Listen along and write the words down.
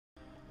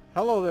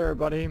Hello there,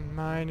 everybody.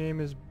 My name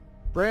is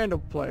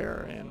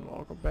BrandoPlayer, and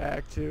welcome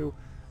back to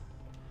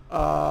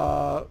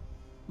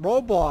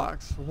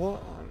Roblox.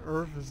 What on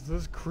earth is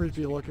this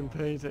creepy-looking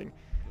painting?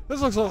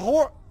 This looks like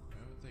horror.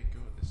 Where would they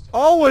go at this time?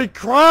 Holy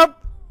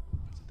crap! Why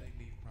did they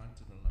leave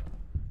Brandon alone?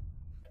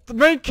 The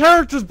main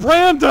character's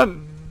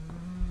Brandon.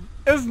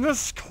 Isn't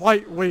this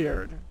quite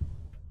weird?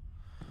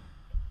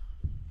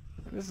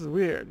 This is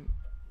weird.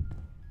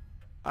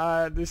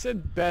 They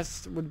said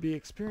best would be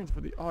experience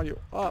with the audio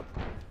up.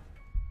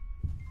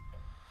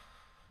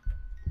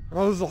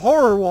 Oh, this is a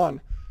horror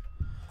one.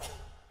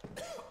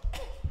 A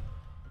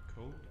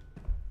cold?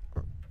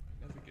 I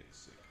never get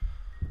sick.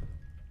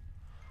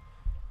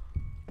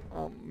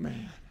 Oh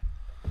man.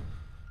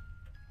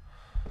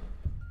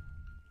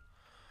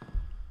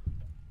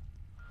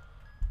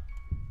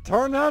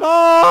 Turn that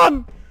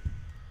on!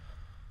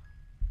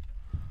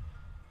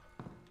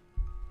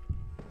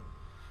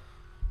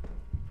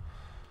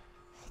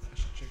 I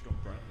should check on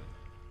Brandon.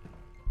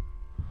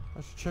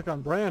 I should check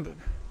on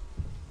Brandon.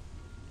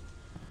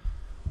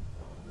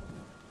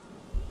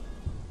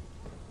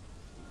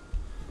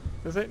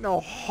 This ain't no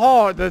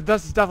horror.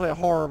 This is definitely a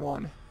horror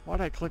one. Why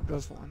did I click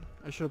this one?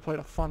 I should have played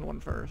a fun one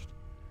first.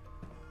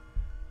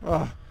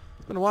 Ugh.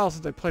 It's been a while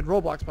since I played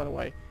Roblox, by the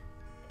way.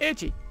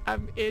 Itchy.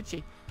 I'm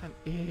itchy. I'm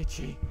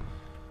itchy.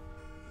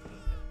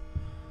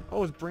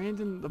 Oh, it's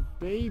Brandon the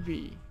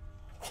baby.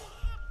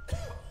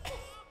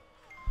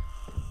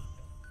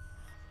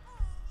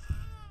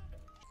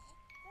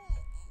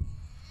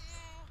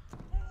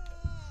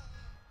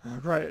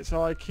 Right,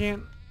 so I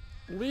can't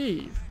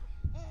leave.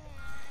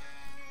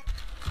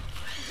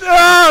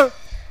 Ah!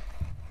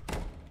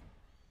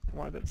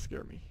 Why did that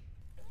scare me?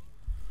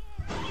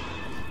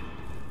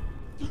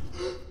 No,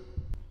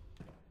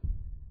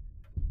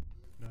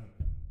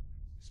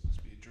 this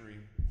must be a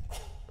dream.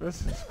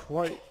 This is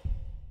quite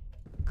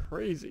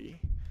crazy.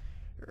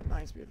 It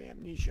reminds me of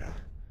Amnesia.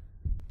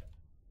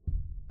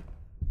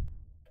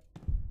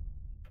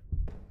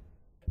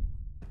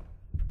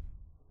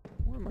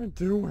 What am I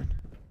doing?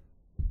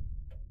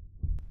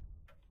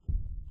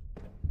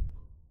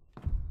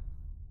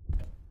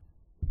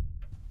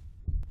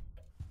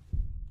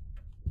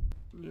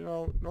 You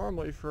know,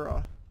 normally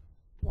for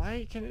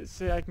why can it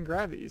say I can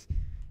grab these?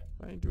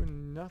 I ain't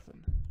doing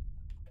nothing.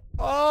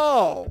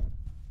 Oh!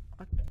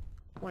 Wait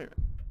a minute.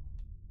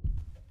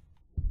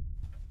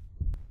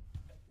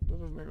 That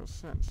doesn't make no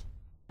sense.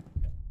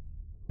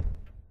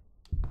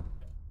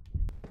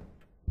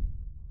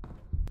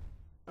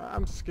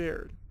 I'm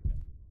scared.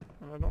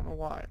 And I don't know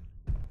why.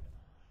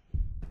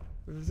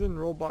 This is in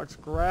Roblox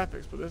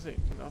graphics, but this ain't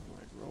nothing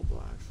like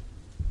Roblox.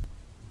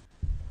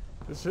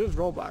 This is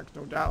Roblox,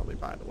 no doubtly,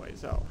 by the way,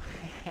 so.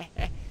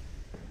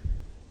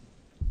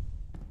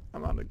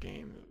 I'm on the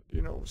game.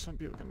 You know, some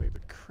people can make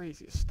the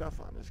craziest stuff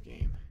on this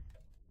game.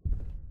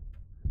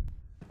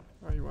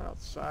 Oh, you went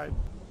outside?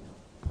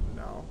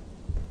 No.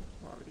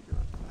 Why would you go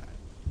outside?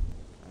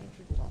 Can I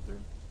actually go out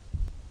there?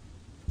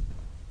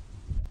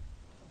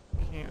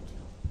 Can't.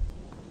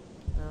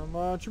 How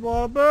much you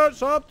wanna bet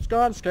something's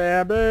gonna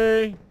scare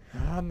me?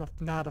 I'm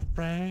not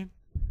afraid.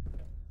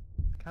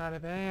 Kind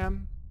of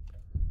am.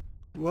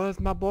 Where's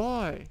my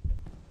boy?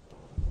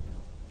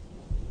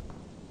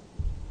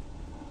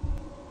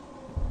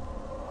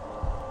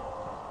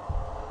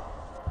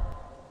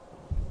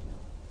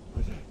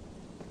 Okay.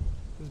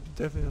 This is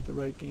definitely not the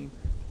right game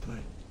to play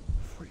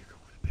before you go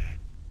to bed.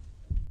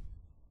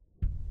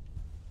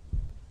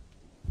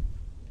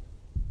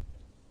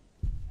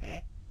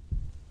 Eh?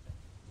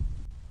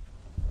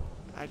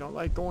 I don't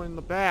like going in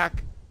the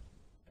back.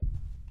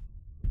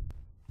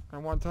 I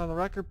want to turn on the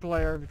record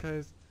player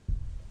because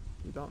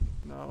you don't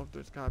know if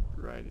there's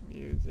copyrighted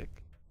music.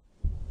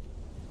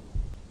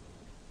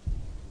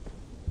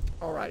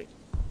 Alright.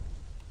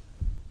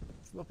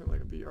 It's nothing like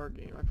a VR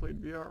game. I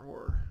played VR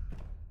horror.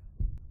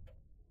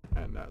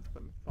 And that's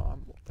been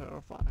fun, but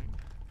terrifying.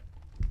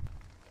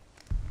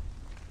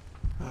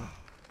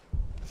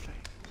 This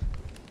thing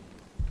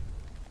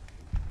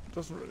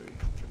doesn't really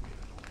comfort me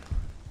at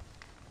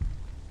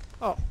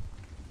all. Oh.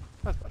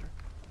 That's better.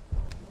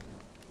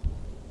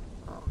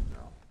 Oh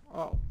no.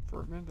 Oh,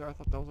 for a minute there I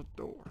thought that was a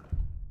door.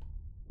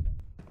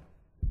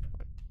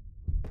 Wait.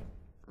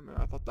 For a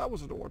minute I thought that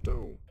was a door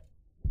too.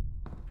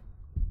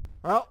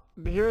 Well,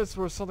 here's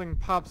where something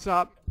pops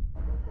up.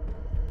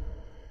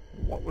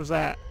 What was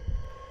that?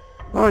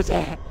 What was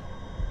that?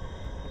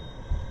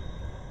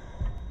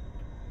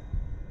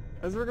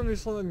 Is there gonna be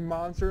something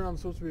monster I'm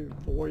supposed to be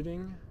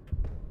avoiding?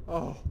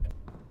 Oh.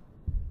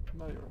 I'm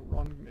not even a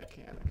run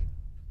mechanic.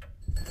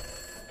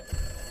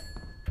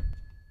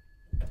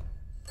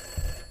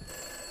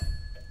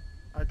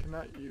 I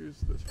cannot use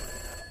this right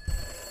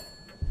now.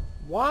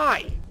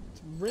 Why?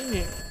 It's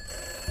ringing.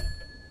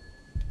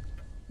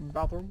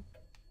 Bathroom.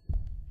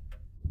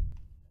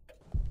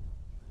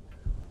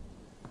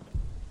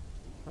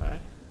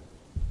 Alright.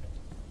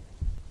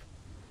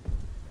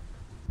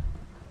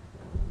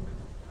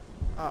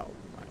 Oh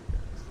my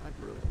goodness. I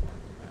really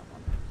wanted that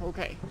one.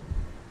 Okay.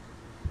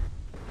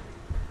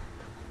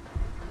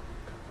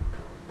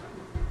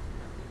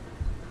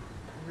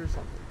 here's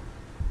something.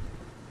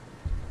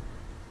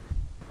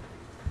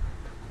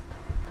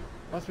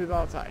 Must be the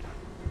outside.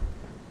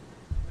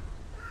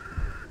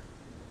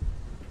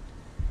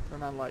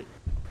 Turn on light.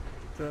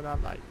 Turn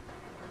on light.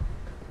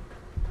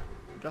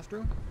 Guest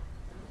room?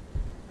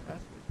 Has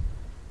to be.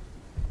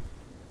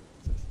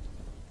 What's this?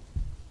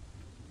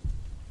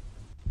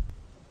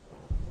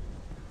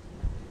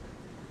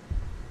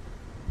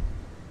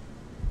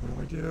 What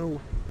do I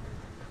do?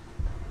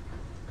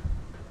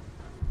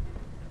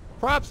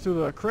 Props to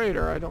the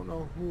creator. I don't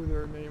know who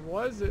their name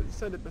was. It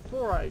said it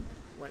before I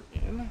went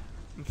in.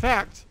 In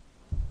fact,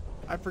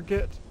 I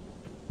forget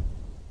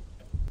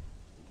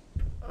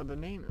the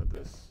name of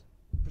this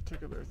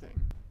particular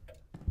thing.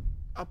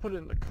 I'll put it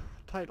in the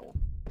title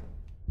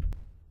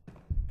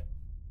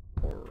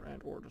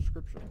or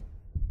description.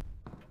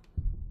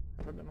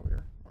 Have I been over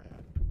here? Oh, I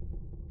had.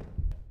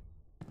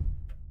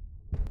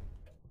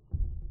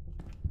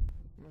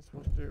 What am I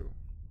supposed to do?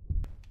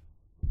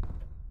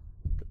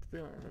 Get the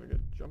feeling I'm gonna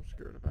get jump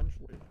scared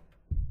eventually.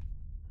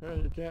 Hey,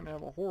 you can't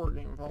have a horror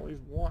game with at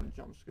least one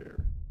jump scare.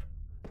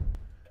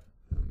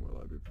 And will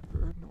I be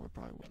prepared? No, I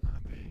probably will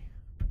not be.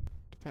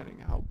 Depending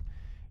how it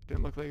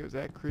didn't look like it was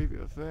that creepy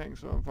a thing,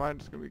 so I'm probably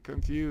just gonna be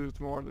confused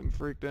more than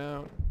freaked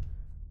out.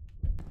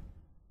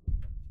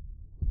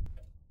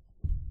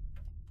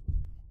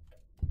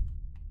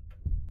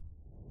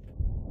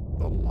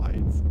 The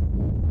lights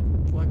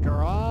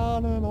flicker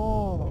on and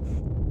off.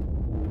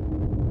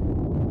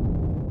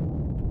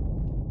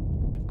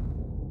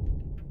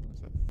 What's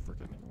that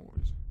freaking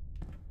noise?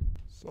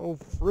 So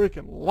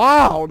freaking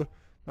loud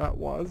that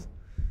was.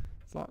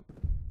 It's not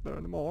there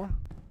anymore.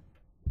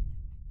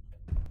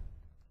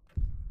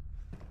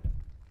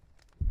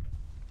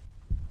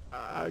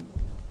 I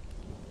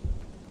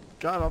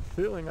got a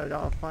feeling I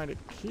gotta find a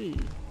key.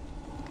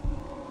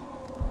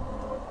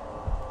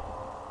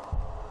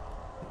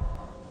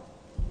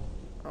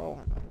 Oh,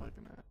 I'm not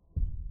liking that.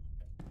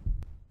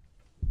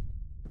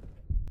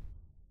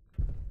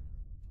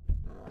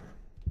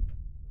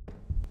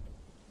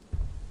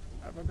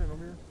 Have I been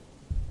over here?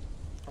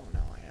 Oh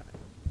no, I haven't.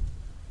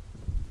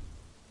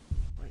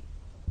 Wait,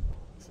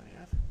 yes I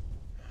have.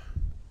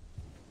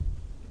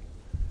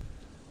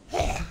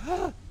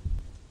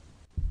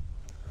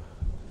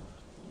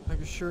 I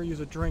could sure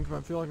use a drink, but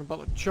I feel like I'm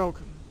about to choke.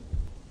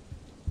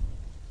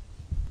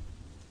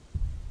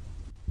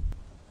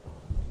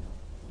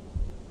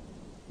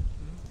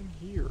 Nothing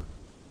here.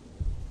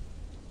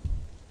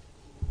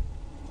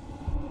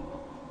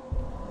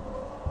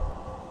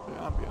 The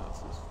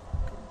ambiance is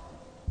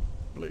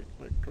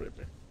completely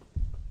creepy.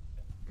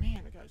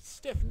 Man, I got a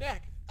stiff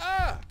neck.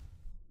 Ah!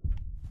 A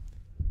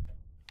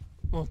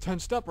little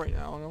tensed up right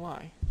now, I don't know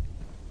why.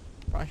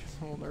 Probably just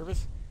a little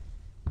nervous.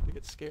 To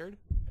get scared.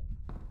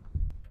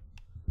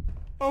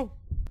 Oh!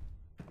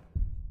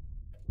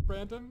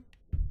 Brandon?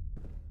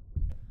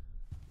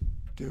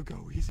 Do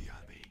go easy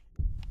on me.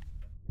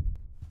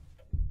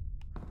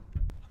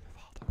 I'm your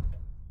father.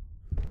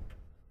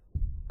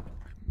 I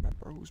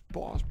remember who's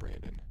boss,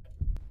 Brandon.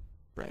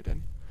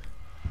 Brandon.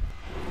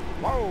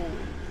 Whoa!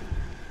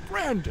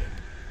 Brandon!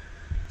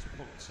 It's a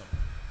blocked something.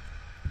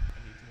 I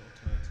need an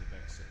alternative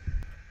exit.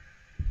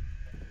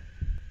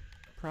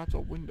 Perhaps a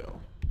window.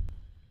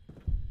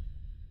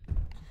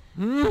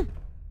 Hmm?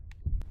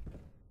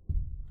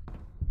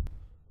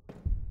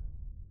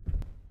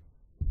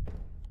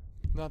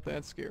 Not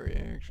that scary,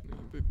 actually.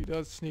 But if he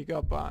does sneak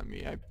up on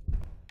me, I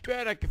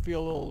bet I could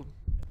feel a little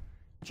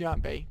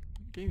jumpy.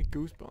 Gave me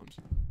goosebumps.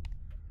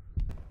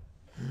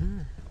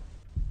 I'm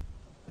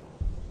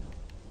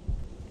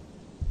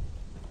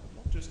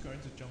not just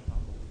going to jump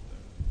out the window.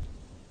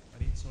 I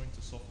need something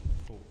to soften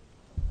the fall.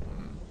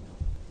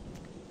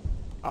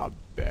 A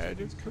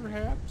bed,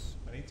 perhaps?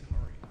 I need to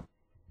hurry.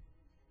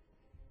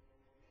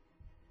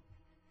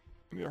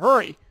 I mean,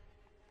 hurry!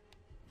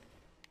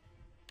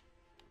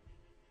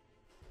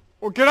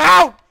 Well, get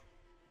out!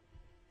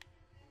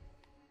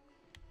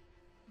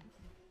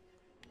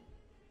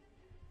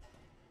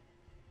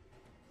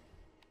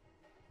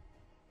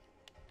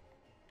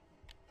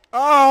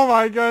 Oh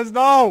my goodness,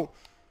 no!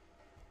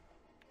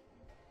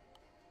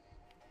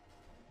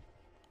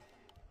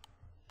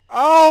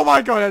 Oh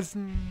my goodness!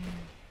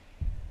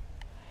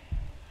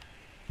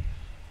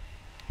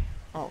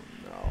 Oh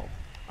no.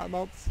 I'm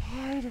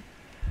outside.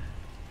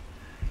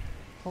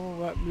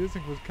 Oh, that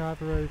music was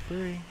copyright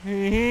free.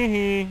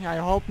 I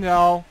hope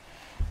no.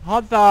 I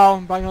hope so.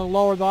 I'm probably gonna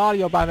lower the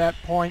audio by that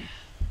point.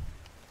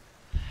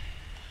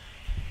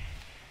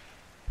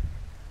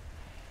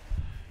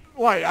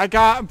 Wait, I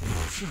got...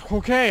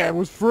 Okay, I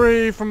was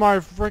free from my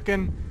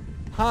frickin'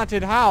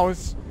 haunted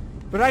house,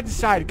 but I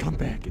decided to come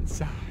back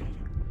inside.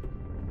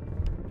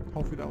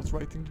 Hopefully that was the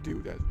right thing to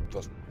do. That's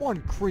just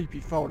one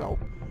creepy photo.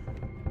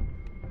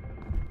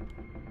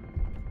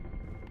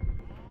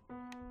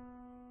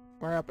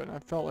 What happened? I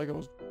felt like it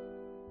was...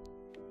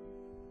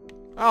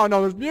 Oh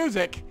no, there's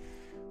music!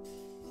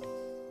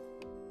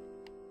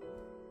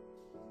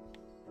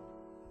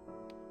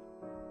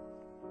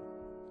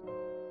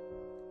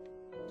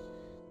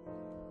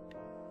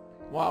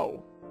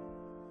 Wow.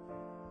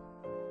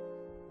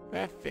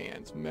 That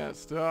fan's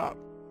messed up.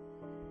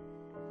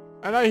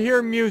 And I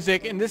hear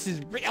music, and this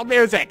is real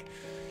music.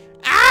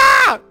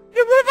 Ah!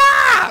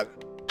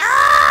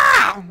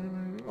 Ah!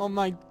 Oh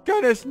my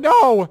goodness,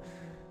 no!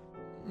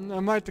 I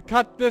might have to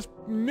cut this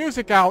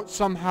music out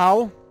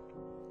somehow.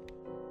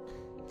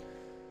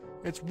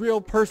 It's real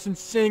person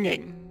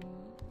singing.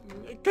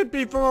 It could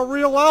be from a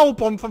real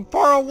album from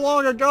far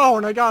long ago,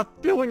 and I got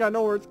a feeling I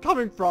know where it's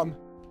coming from.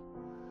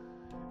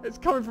 It's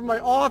coming from my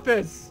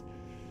office.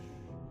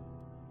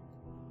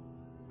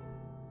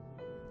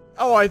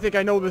 Oh, I think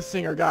I know this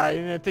singer guy,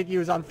 and I think he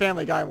was on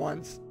Family Guy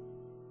once.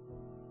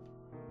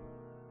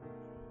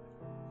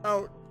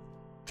 Oh,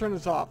 turn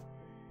this off.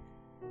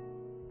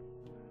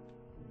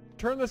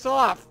 Turn this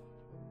off.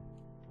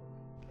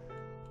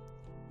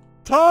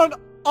 Turn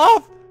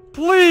off,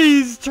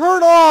 please.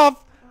 Turn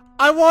off.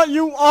 I want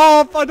you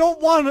off. I don't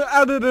want to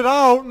edit it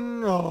out.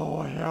 No,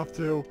 I have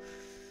to.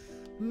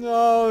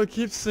 No,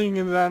 keep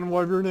singing then,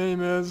 whatever your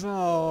name is.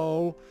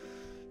 Oh,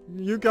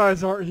 you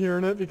guys aren't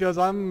hearing it because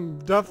I'm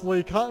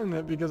definitely cutting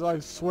it because I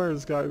swear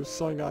this guy was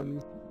sung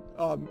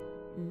on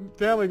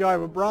Family Guy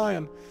with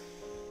Brian.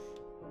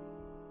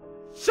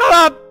 Shut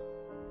up!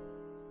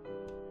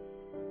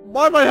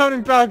 Why am I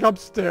heading back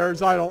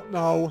upstairs? I don't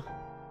know.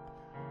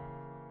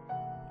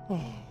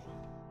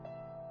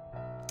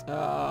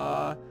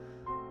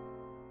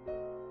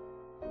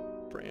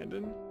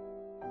 Brandon?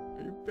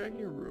 Are you back in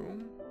your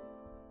room?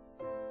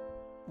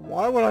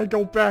 Why would I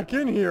go back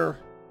in here?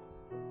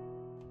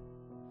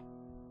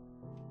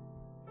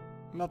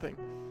 Nothing.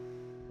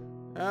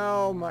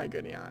 Oh my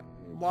goodness.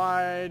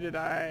 Why did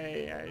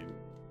I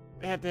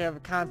have to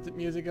have constant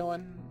music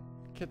going?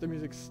 Can't the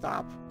music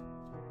stop?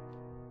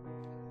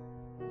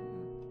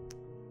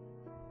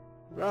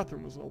 The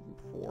bathroom was open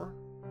before.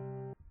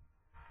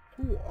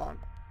 Who on?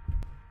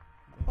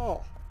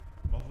 Oh.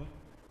 Mother?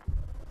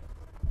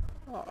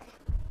 Oh.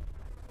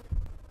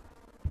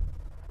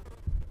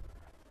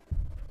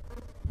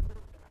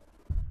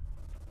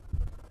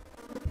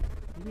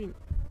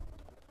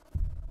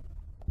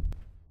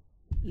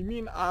 You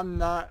mean I'm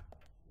not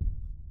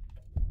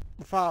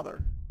the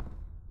father?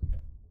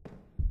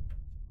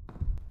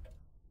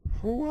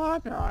 Who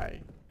am I?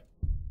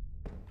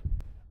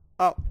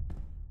 Oh.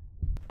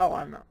 Oh,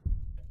 I know.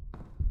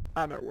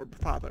 I know where the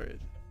father is.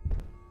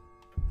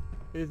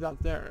 He's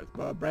upstairs.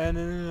 But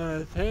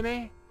Brandon,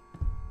 Tammy?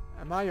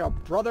 Am I your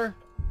brother?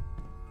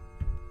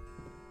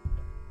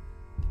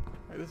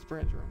 Wait, this is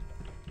Brandon's room.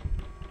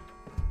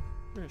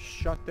 I'm gonna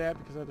shut that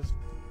because I just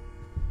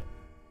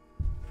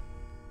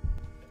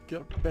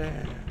get a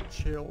bad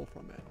chill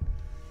from it.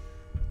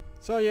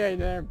 So yeah,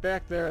 there,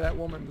 back there, that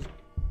woman was...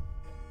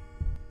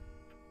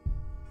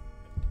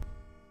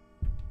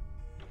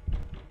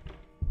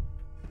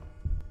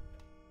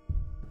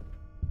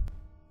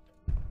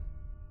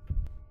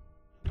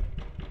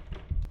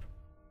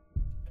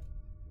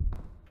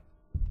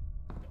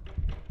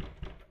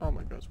 Oh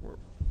my gosh,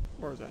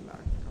 where is that knock?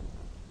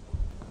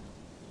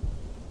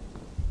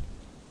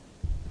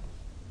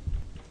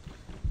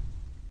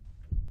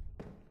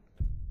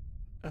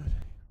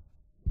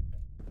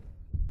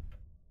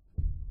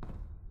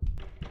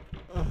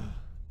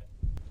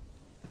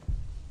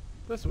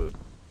 This was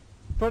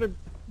pretty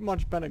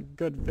much been a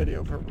good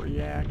video for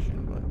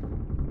reaction,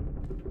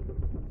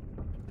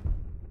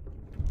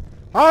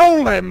 but...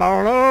 Holy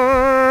moly!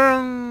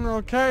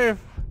 Okay.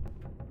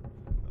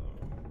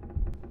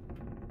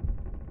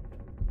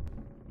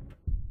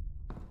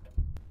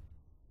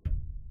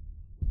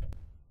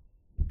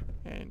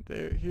 And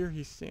there, here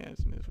he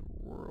stands in his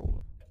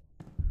world.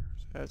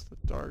 As the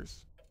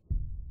darks.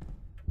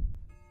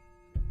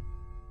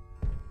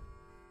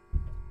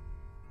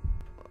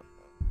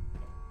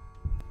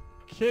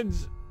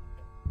 Kids,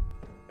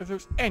 if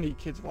there's any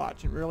kids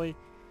watching, really,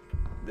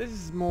 this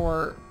is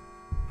more,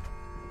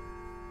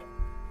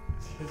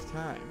 it's his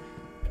time.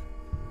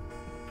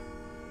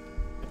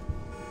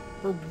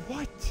 For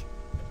what?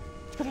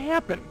 What's gonna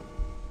happen?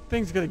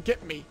 Things gonna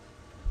get me.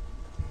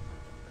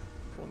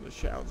 When the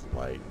shadows of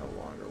light, no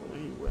longer will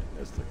he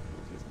witness the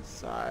cruelties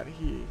inside.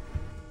 He,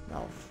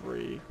 now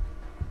free,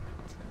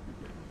 is gonna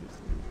begin his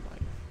new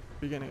life.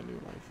 Beginning a new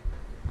life.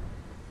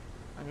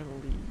 I'm gonna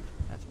leave.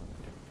 That's what I'm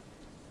doing.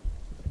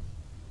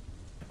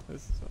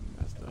 This is a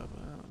messed up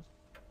house.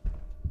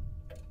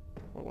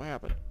 What will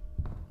happen?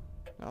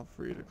 Now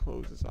free to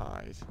close his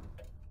eyes.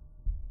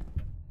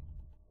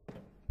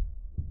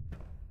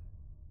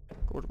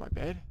 Go to my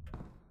bed?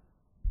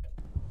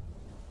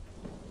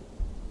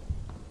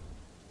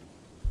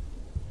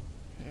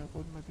 Okay, I'll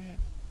go to my bed.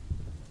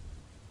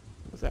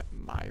 Was that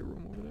my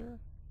room over there?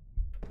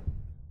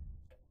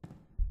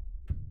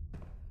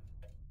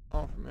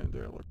 Oh, for a minute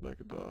there it looked like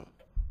a dog.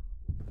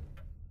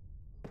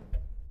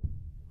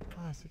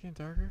 Oh, is it getting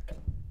darker?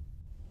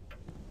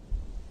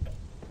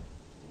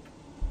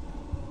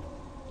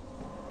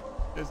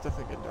 It's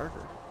definitely getting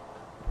darker.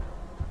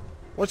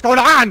 What's going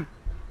on?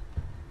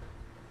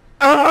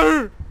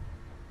 Oh!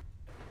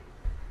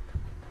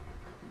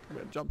 We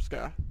got a jump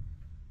scare.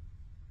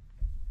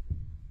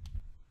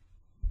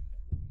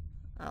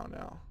 I don't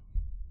know.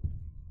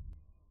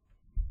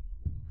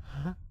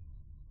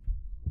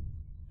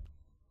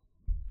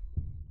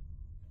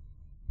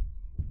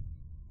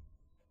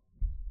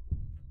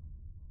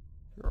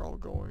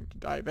 going to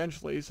die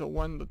eventually, so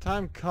when the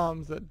time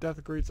comes that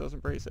death greets us,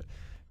 embrace it.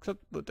 Accept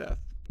the death.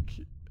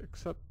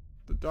 Accept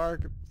the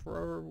dark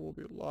forever will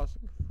be lost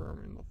and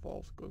confirmed in the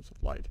false glimpse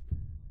of light.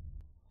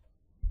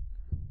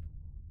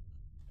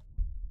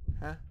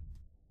 Huh?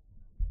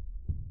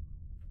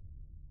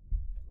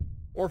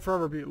 Or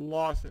forever be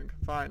lost and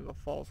confined in the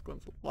false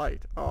glimpse of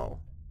light. Oh.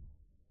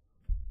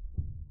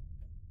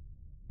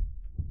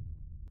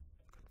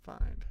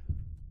 Confined.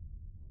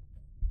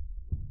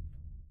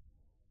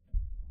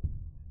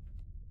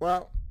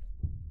 Well,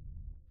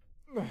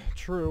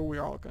 true,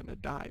 we're all gonna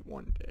die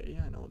one day,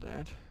 I know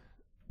that.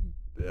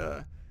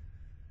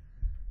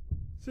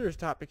 Serious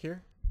topic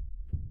here.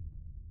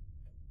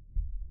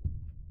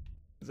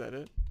 Is that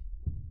it?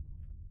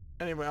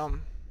 Anyway,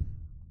 I'm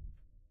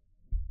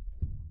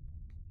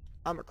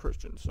a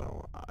Christian,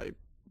 so I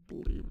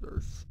believe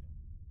there's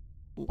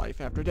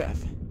life after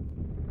death.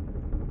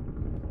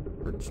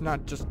 Or it's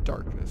not just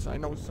darkness. I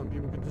know some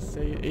people can just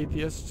say,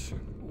 atheists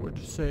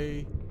would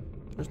say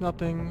there's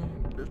nothing,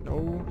 there's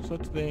no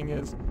such thing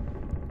as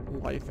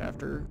life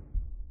after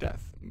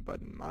death.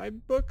 But in my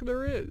book,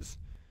 there is.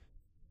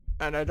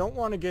 And I don't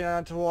want to get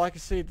onto, well, I can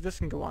say this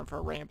can go on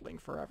for rambling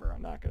forever.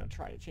 I'm not going to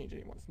try to change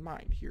anyone's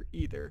mind here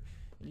either.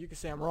 You can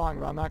say I'm wrong,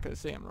 but I'm not going to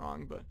say I'm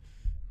wrong, but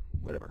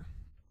whatever.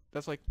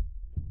 That's like,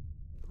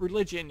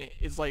 religion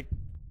is like,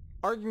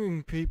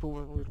 arguing people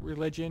with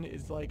religion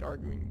is like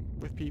arguing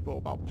with people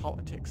about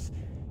politics.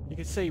 You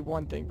can say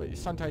one thing, but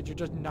sometimes you're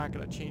just not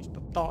going to change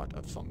the thought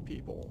of some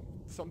people.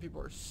 Some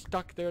people are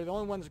stuck there. The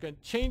only one that's going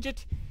to change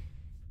it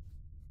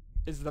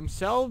is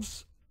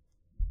themselves,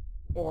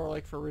 or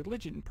like for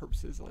religion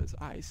purposes, as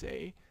I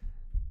say,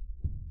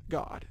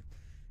 God.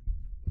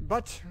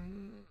 But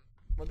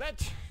with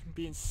that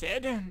being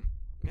said,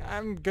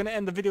 I'm going to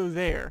end the video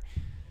there.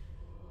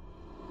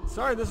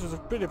 Sorry this was a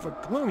bit of a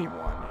gloomy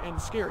one, and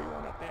scary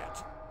one at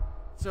that.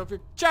 So if you're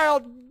a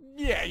child,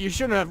 yeah, you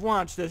shouldn't have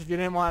watched this if you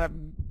didn't want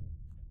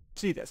to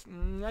see this.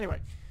 Anyway,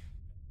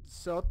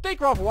 so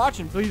thank you all for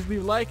watching. Please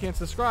leave a like and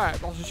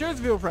subscribe. Also share this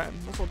video with a friend.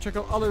 Also check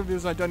out other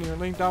videos I've done here.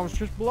 Link down in the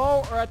description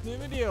below or at the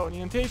video in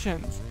the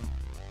annotations.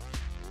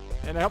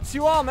 And I hope to see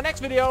you all in the next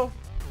video.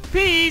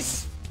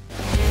 Peace!